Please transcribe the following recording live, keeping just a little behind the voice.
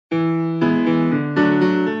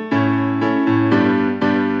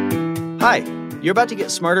Hi, you're about to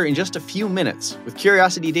get smarter in just a few minutes with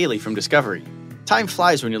Curiosity Daily from Discovery. Time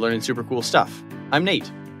flies when you're learning super cool stuff. I'm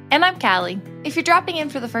Nate. And I'm Callie. If you're dropping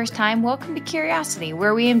in for the first time, welcome to Curiosity,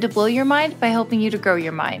 where we aim to blow your mind by helping you to grow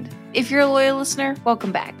your mind. If you're a loyal listener,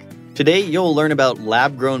 welcome back. Today, you'll learn about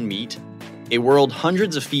lab-grown meat, a world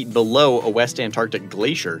hundreds of feet below a West Antarctic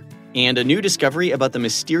glacier, and a new discovery about the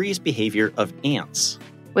mysterious behavior of ants.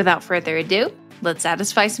 Without further ado, let's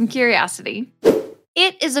satisfy some curiosity.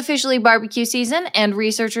 It is officially barbecue season, and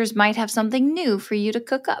researchers might have something new for you to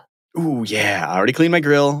cook up. Ooh, yeah, I already cleaned my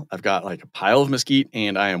grill. I've got like a pile of mesquite,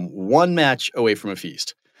 and I am one match away from a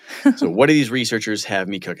feast. So what do these researchers have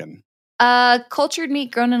me cooking? Cultured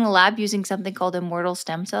meat grown in a lab using something called immortal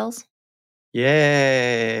stem cells.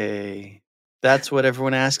 Yay. That's what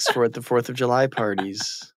everyone asks for at the 4th of July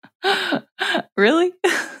parties. Really?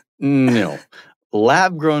 No.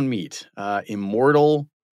 Lab-grown meat, immortal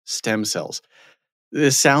stem cells.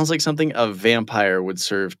 This sounds like something a vampire would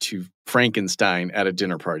serve to Frankenstein at a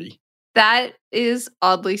dinner party. That is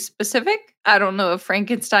oddly specific. I don't know if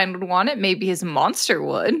Frankenstein would want it. Maybe his monster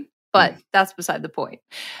would, but that's beside the point.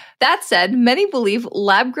 That said, many believe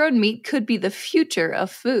lab-grown meat could be the future of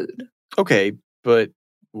food. Okay, but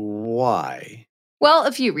why? Well,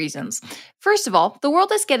 a few reasons. First of all, the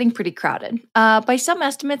world is getting pretty crowded. By some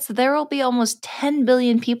estimates, there will be almost 10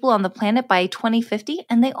 billion people on the planet by 2050,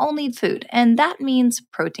 and they all need food, and that means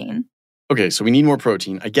protein. Okay, so we need more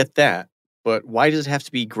protein. I get that, but why does it have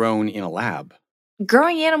to be grown in a lab?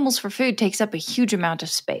 Growing animals for food takes up a huge amount of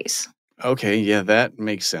space. Okay, yeah, that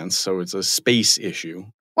makes sense. So it's a space issue.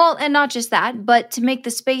 Well, and not just that, but to make the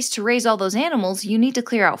space to raise all those animals, you need to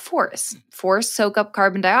clear out forests. Forests soak up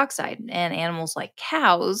carbon dioxide, and animals like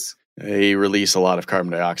cows... They release a lot of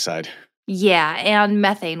carbon dioxide. Yeah, and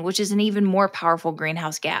methane, which is an even more powerful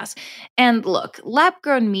greenhouse gas. And look,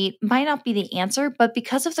 lab-grown meat might not be the answer, but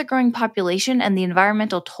because of the growing population and the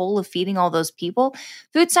environmental toll of feeding all those people,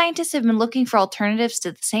 food scientists have been looking for alternatives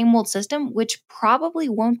to the same old system, which probably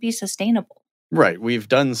won't be sustainable. Right. We've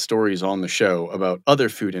done stories on the show about other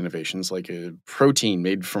food innovations, like a protein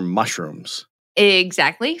made from mushrooms.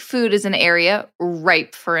 Exactly. Food is an area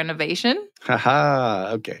ripe for innovation.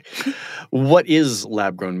 Haha, okay. What is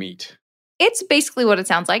lab-grown meat? It's basically what it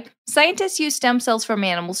sounds like. Scientists use stem cells from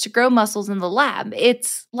animals to grow muscles in the lab.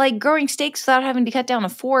 It's like growing steaks without having to cut down a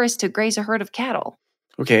forest to graze a herd of cattle.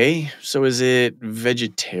 Okay, so is it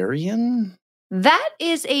vegetarian? That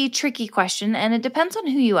is a tricky question, and it depends on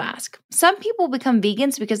who you ask. Some people become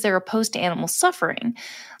vegans because they're opposed to animal suffering.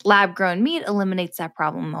 Lab-grown meat eliminates that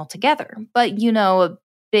problem altogether. But, a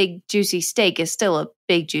big, juicy steak is still a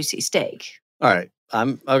big, juicy steak. All right,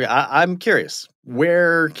 I'm curious.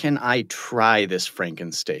 Where can I try this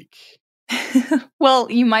Frankensteak? Well,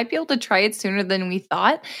 you might be able to try it sooner than we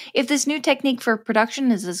thought if this new technique for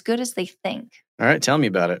production is as good as they think. All right, tell me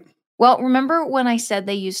about it. Well, remember when I said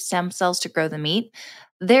they use stem cells to grow the meat?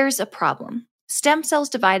 There's a problem. Stem cells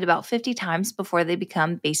divide about 50 times before they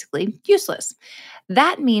become basically useless.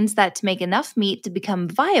 That means that to make enough meat to become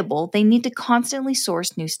viable, they need to constantly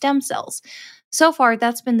source new stem cells. So far,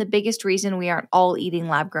 that's been the biggest reason we aren't all eating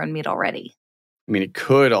lab-grown meat already. I mean, it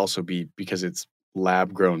could also be because it's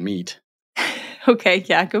lab-grown meat. Okay,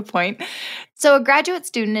 yeah, good point. So a graduate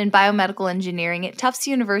student in biomedical engineering at Tufts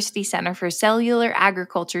University Center for Cellular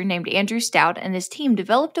Agriculture named Andrew Stout and his team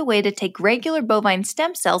developed a way to take regular bovine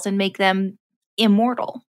stem cells and make them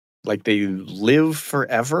immortal. Like they live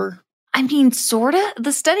forever? I mean, sorta.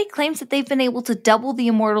 The study claims that they've been able to double the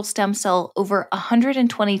immortal stem cell over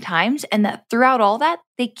 120 times, and that throughout all that,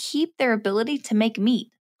 they keep their ability to make meat.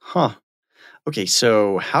 Huh. Okay,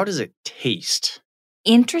 so how does it taste?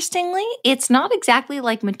 Interestingly, it's not exactly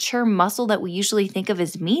like mature muscle that we usually think of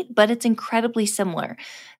as meat, but it's incredibly similar.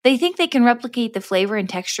 They think they can replicate the flavor and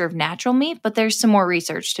texture of natural meat, but there's some more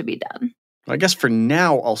research to be done. I guess for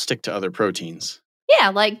now, I'll stick to other proteins. Yeah,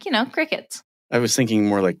 like, crickets. I was thinking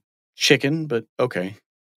more like chicken, but okay.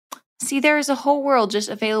 See, there is a whole world just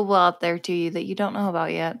available out there to you that you don't know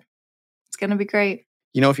about yet. It's going to be great.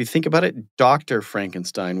 If you think about it, Dr.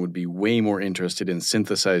 Frankenstein would be way more interested in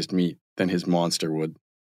synthesized meat than his monster would.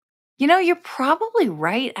 You're probably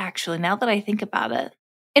right, actually, now that I think about it.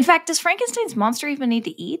 In fact, does Frankenstein's monster even need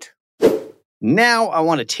to eat? Now I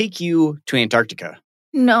want to take you to Antarctica.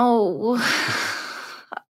 No.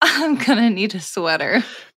 I'm gonna need a sweater.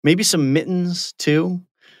 Maybe some mittens, too.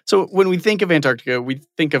 So when we think of Antarctica, we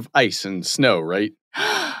think of ice and snow, right?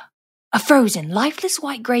 A frozen, lifeless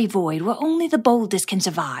white grey void where only the boldest can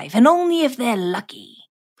survive, and only if they're lucky.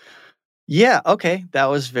 Yeah, okay, that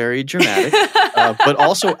was very dramatic, but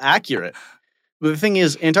also accurate. But the thing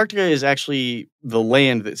is, Antarctica is actually the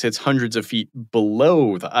land that sits hundreds of feet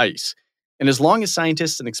below the ice. And as long as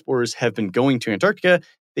scientists and explorers have been going to Antarctica,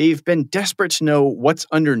 they've been desperate to know what's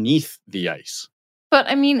underneath the ice. But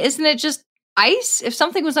I mean, isn't it just ice? If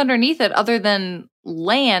something was underneath it other than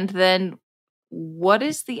land, then what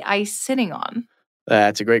is the ice sitting on?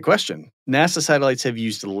 That's a great question. NASA satellites have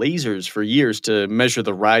used lasers for years to measure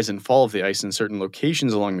the rise and fall of the ice in certain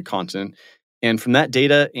locations along the continent. And from that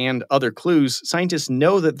data and other clues, scientists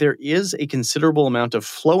know that there is a considerable amount of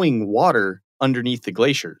flowing water underneath the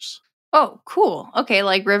glaciers. Oh, cool. Okay,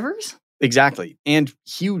 like rivers? Exactly. And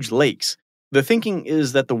huge lakes. The thinking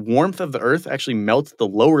is that the warmth of the Earth actually melts the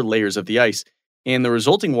lower layers of the ice, and the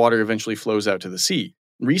resulting water eventually flows out to the sea.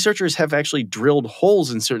 Researchers have actually drilled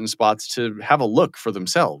holes in certain spots to have a look for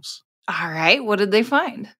themselves. All right, what did they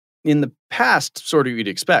find? In the past, sort of you'd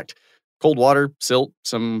expect. Cold water, silt,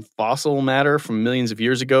 some fossil matter from millions of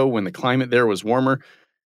years ago when the climate there was warmer.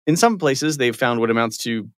 In some places, they've found what amounts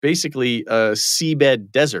to basically a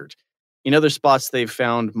seabed desert. In other spots, they've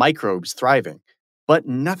found microbes thriving. But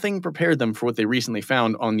nothing prepared them for what they recently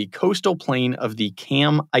found on the coastal plain of the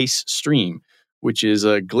Cam Ice Stream, which is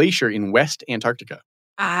a glacier in West Antarctica.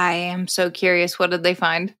 I am so curious. What did they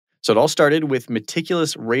find? So it all started with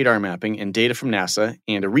meticulous radar mapping and data from NASA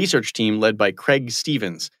and a research team led by Craig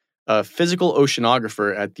Stevens, a physical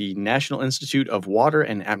oceanographer at the National Institute of Water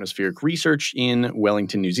and Atmospheric Research in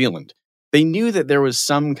Wellington, New Zealand. They knew that there was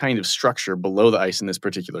some kind of structure below the ice in this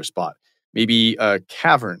particular spot, maybe a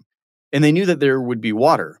cavern, and they knew that there would be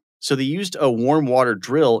water. So they used a warm water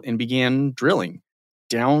drill and began drilling.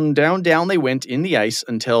 Down, down, down they went in the ice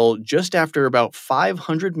until just after about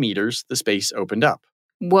 500 meters, the space opened up.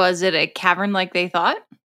 Was it a cavern like they thought?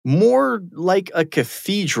 More like a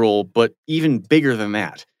cathedral, but even bigger than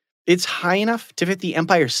that. It's high enough to fit the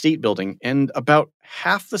Empire State Building and about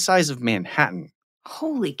half the size of Manhattan.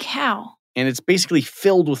 Holy cow. And it's basically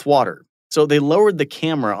filled with water. So they lowered the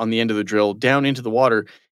camera on the end of the drill down into the water,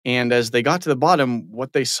 and as they got to the bottom,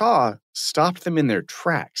 what they saw stopped them in their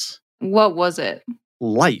tracks. What was it?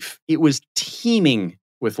 Life. It was teeming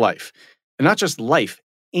with life. And not just life,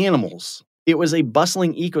 animals. It was a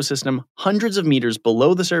bustling ecosystem hundreds of meters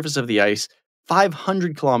below the surface of the ice,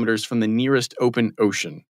 500 kilometers from the nearest open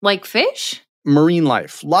ocean. Like fish? Marine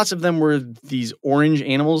life. Lots of them were these orange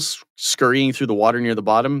animals scurrying through the water near the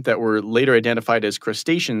bottom that were later identified as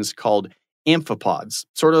crustaceans called amphipods,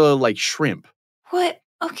 sort of like shrimp. What?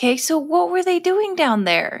 Okay, so what were they doing down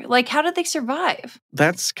there? Like, how did they survive?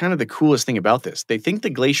 That's kind of the coolest thing about this. They think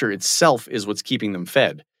the glacier itself is what's keeping them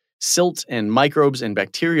fed. Silt and microbes and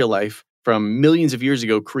bacterial life from millions of years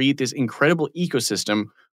ago create this incredible ecosystem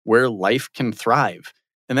where life can thrive.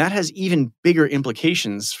 And that has even bigger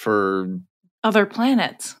implications for other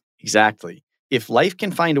planets. Exactly. If life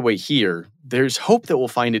can find a way here, there's hope that we'll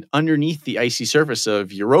find it underneath the icy surface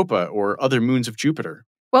of Europa or other moons of Jupiter.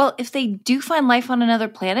 Well, if they do find life on another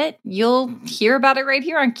planet, you'll hear about it right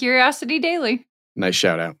here on Curiosity Daily. Nice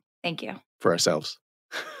shout out. Thank you. For ourselves.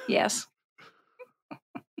 Yes.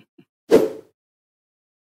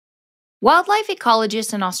 Wildlife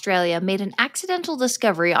ecologists in Australia made an accidental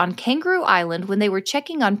discovery on Kangaroo Island when they were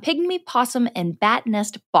checking on pygmy possum and bat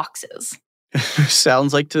nest boxes.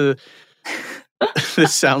 Sounds like this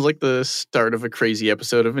sounds like the start of a crazy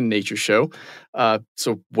episode of a nature show.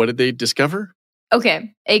 So what did they discover?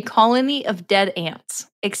 Okay, a colony of dead ants.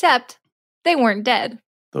 Except they weren't dead.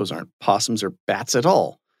 Those aren't possums or bats at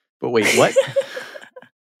all. But wait, what?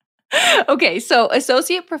 Okay, so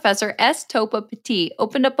Associate Professor S. Topa Petit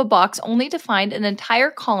opened up a box only to find an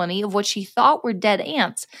entire colony of what she thought were dead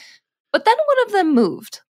ants. But then one of them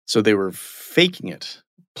moved. So they were faking it.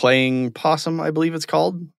 Playing possum, I believe it's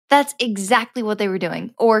called. That's exactly what they were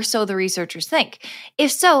doing, or so the researchers think.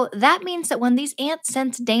 If so, that means that when these ants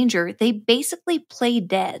sense danger, they basically play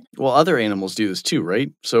dead. Well, other animals do this too,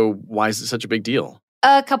 right? So why is it such a big deal?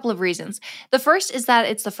 A couple of reasons. The first is that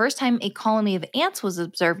it's the first time a colony of ants was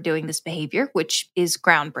observed doing this behavior, which is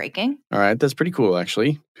groundbreaking. All right, that's pretty cool,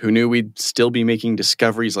 actually. Who knew we'd still be making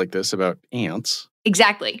discoveries like this about ants?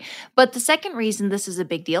 Exactly. But the second reason this is a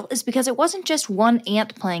big deal is because it wasn't just one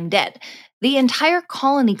ant playing dead. The entire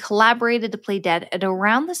colony collaborated to play dead at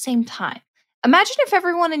around the same time. Imagine if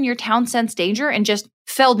everyone in your town sensed danger and just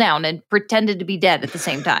fell down and pretended to be dead at the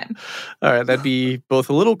same time. All right, that'd be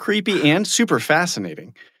both a little creepy and super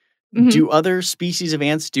fascinating. Mm-hmm. Do other species of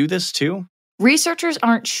ants do this too? Researchers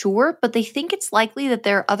aren't sure, but they think it's likely that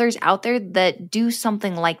there are others out there that do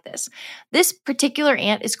something like this. This particular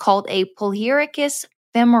ant is called a Pulchericus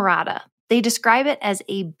femerata. They describe it as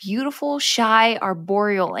a beautiful, shy,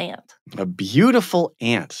 arboreal ant. A beautiful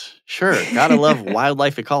ant. Sure, gotta love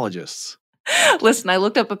wildlife ecologists. Listen, I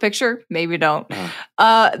looked up a picture. Maybe don't.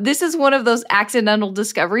 This is one of those accidental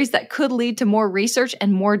discoveries that could lead to more research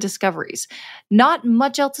and more discoveries. Not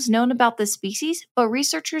much else is known about this species, but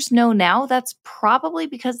researchers know now that's probably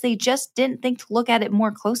because they just didn't think to look at it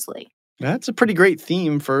more closely. That's a pretty great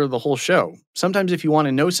theme for the whole show. Sometimes if you want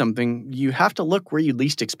to know something, you have to look where you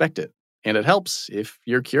least expect it. And it helps if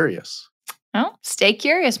you're curious. Well, stay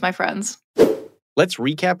curious, my friends. Let's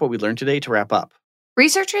recap what we learned today to wrap up.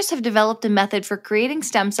 Researchers have developed a method for creating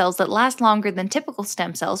stem cells that last longer than typical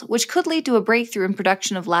stem cells, which could lead to a breakthrough in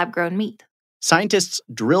production of lab-grown meat. Scientists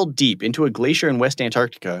drilled deep into a glacier in West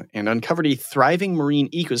Antarctica and uncovered a thriving marine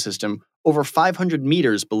ecosystem over 500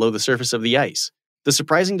 meters below the surface of the ice. The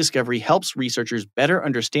surprising discovery helps researchers better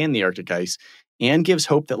understand the Arctic ice and gives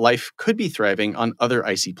hope that life could be thriving on other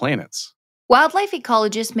icy planets. Wildlife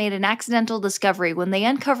ecologists made an accidental discovery when they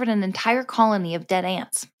uncovered an entire colony of dead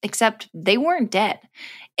ants, except they weren't dead.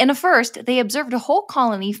 In a first, they observed a whole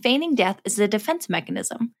colony feigning death as a defense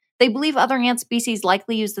mechanism. They believe other ant species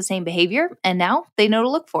likely use the same behavior, and now they know to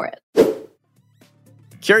look for it.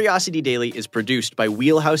 Curiosity Daily is produced by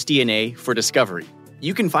Wheelhouse DNA for Discovery.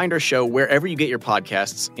 You can find our show wherever you get your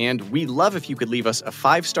podcasts, and we'd love if you could leave us a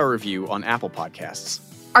 5-star review on Apple Podcasts.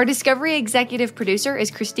 Our Discovery executive producer is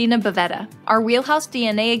Christina Bavetta. Our Wheelhouse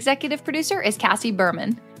DNA executive producer is Cassie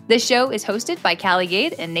Berman. This show is hosted by Callie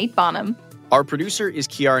Gade and Nate Bonham. Our producer is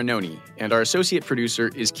Kiara Noni, and our associate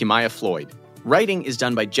producer is Kimaya Floyd. Writing is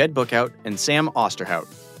done by Jed Bookout and Sam Osterhout.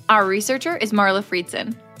 Our researcher is Marla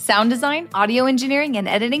Friedson. Sound design, audio engineering, and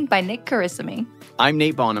editing by Nick Carissimi. I'm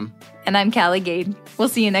Nate Bonham. And I'm Callie Gade. We'll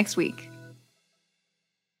see you next week.